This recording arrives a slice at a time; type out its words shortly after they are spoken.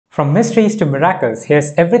From mysteries to miracles,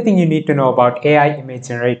 here's everything you need to know about AI image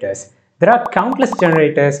generators. There are countless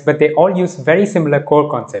generators, but they all use very similar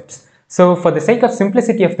core concepts. So for the sake of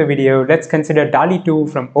simplicity of the video, let's consider DALL-E 2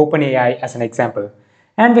 from OpenAI as an example.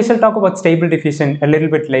 And we shall talk about Stable Diffusion a little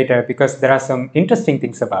bit later because there are some interesting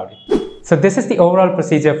things about it. So this is the overall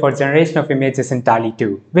procedure for generation of images in DALL-E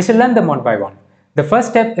 2. We shall learn them one by one. The first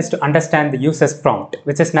step is to understand the user's prompt,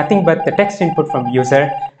 which is nothing but the text input from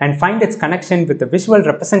user, and find its connection with the visual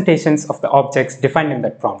representations of the objects defined in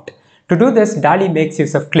that prompt. To do this, DALL-E makes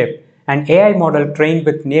use of CLIP, an AI model trained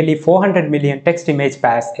with nearly 400 million text-image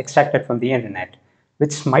pairs extracted from the internet,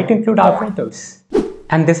 which might include our photos.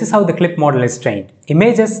 And this is how the CLIP model is trained.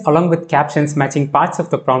 Images along with captions matching parts of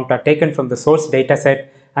the prompt are taken from the source dataset,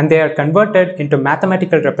 and they are converted into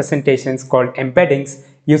mathematical representations called embeddings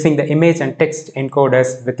using the image and text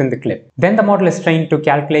encoders within the CLIP. Then the model is trained to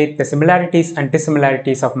calculate the similarities and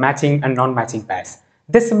dissimilarities of matching and non-matching pairs.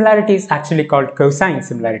 This similarity is actually called cosine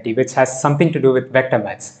similarity, which has something to do with vector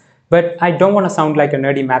maths. But I don't want to sound like a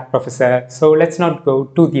nerdy math professor, so let's not go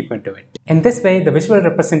too deep into it. In this way, the visual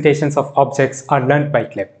representations of objects are learned by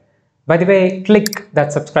CLIP. By the way, click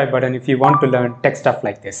that subscribe button if you want to learn tech stuff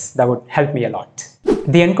like this. That would help me a lot.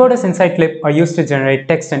 The encoders inside CLIP are used to generate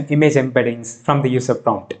text and image embeddings from the user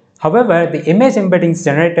prompt. However, the image embeddings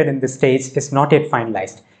generated in this stage is not yet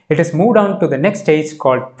finalized. It is moved on to the next stage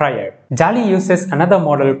called prior. DALL-E uses another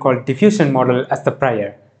model called Diffusion model as the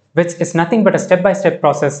prior, which is nothing but a step-by-step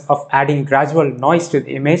process of adding gradual noise to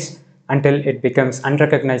the image until it becomes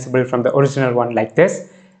unrecognizable from the original one like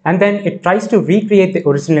this, and then it tries to recreate the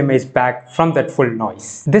original image back from that full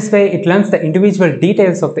noise. This way, it learns the individual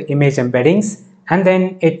details of the image embeddings, and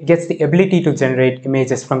then it gets the ability to generate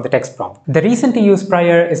images from the text prompt. The reason to use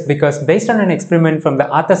prior is because based on an experiment from the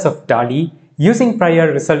authors of DALL-E, using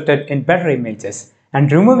prior resulted in better images,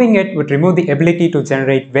 and removing it would remove the ability to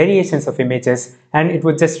generate variations of images, and it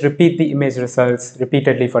would just repeat the image results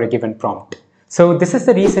repeatedly for a given prompt. So this is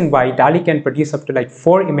the reason why DALL-E can produce up to like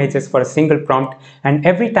 4 images for a single prompt, and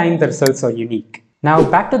every time the results are unique. Now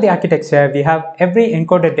back to the architecture, we have every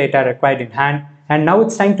encoded data required in hand, and now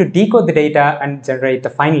it's time to decode the data and generate the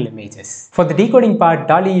final images. For the decoding part,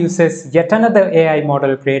 DALL-E uses yet another AI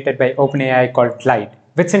model created by OpenAI called Glide,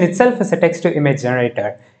 which in itself is a text-to-image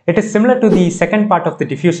generator. It is similar to the second part of the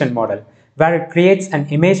diffusion model, where it creates an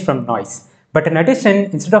image from noise. But in addition,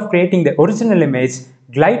 instead of creating the original image,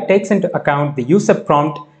 Glide takes into account the user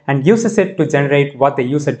prompt and uses it to generate what the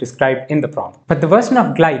user described in the prompt. But the version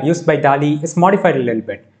of Glide used by DALL-E is modified a little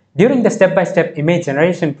bit. During the step-by-step image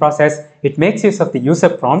generation process, it makes use of the user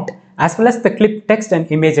prompt as well as the CLIP text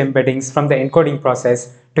and image embeddings from the encoding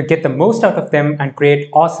process to get the most out of them and create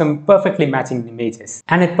awesome, perfectly matching images.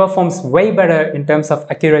 And it performs way better in terms of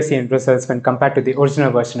accuracy and results when compared to the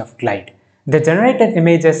original version of Glide. The generated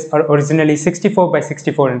images are originally 64 by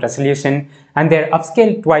 64 in resolution, and they are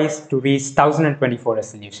upscaled twice to reach 1024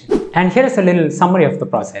 resolution. And here is a little summary of the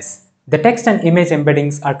process. The text and image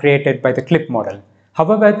embeddings are created by the CLIP model.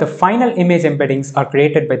 However, the final image embeddings are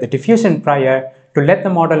created by the diffusion prior to let the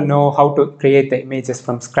model know how to create the images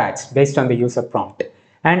from scratch based on the user prompt.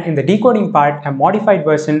 And in the decoding part, a modified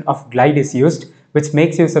version of Glide is used, which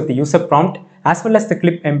makes use of the user prompt as well as the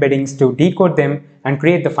CLIP embeddings to decode them and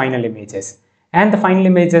create the final images. And the final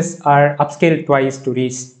images are upscaled twice to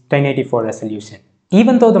reach 1084 resolution.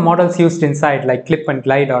 Even though the models used inside like CLIP and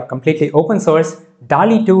Glide are completely open source,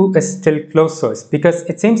 DALL-E 2 is still closed source because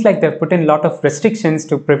it seems like they've put in a lot of restrictions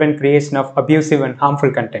to prevent creation of abusive and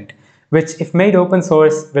harmful content, which if made open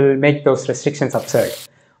source will make those restrictions absurd.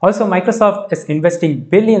 Also, Microsoft is investing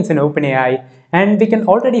billions in OpenAI, and we can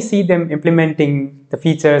already see them implementing the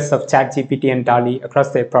features of ChatGPT and DALL-E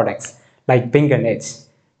across their products like Bing and Edge,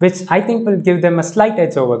 which I think will give them a slight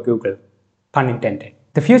edge over Google, pun intended.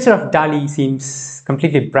 The future of DALL-E seems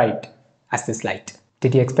completely bright as this light.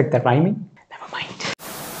 Did you expect that rhyming? Never mind.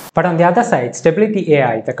 But on the other side, Stability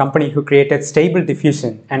AI, the company who created Stable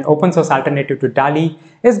Diffusion, an open source alternative to DALL-E,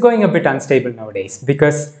 is going a bit unstable nowadays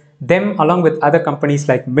because them along with other companies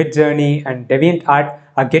like Midjourney and DeviantArt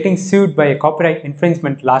are getting sued by a copyright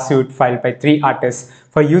infringement lawsuit filed by 3 artists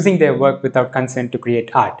for using their work without consent to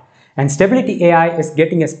create art. And Stability AI is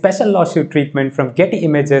getting a special lawsuit treatment from Getty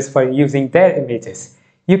Images for using their images.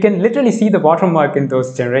 You can literally see the watermark in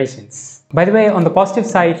those generations. By the way, on the positive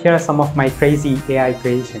side, here are some of my crazy AI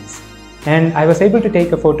creations. And I was able to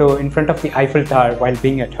take a photo in front of the Eiffel Tower while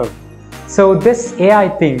being at home. So this AI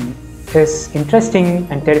thing is interesting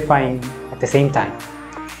and terrifying at the same time.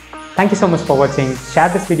 Thank you so much for watching. Share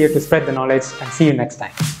this video to spread the knowledge, and see you next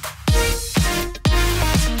time.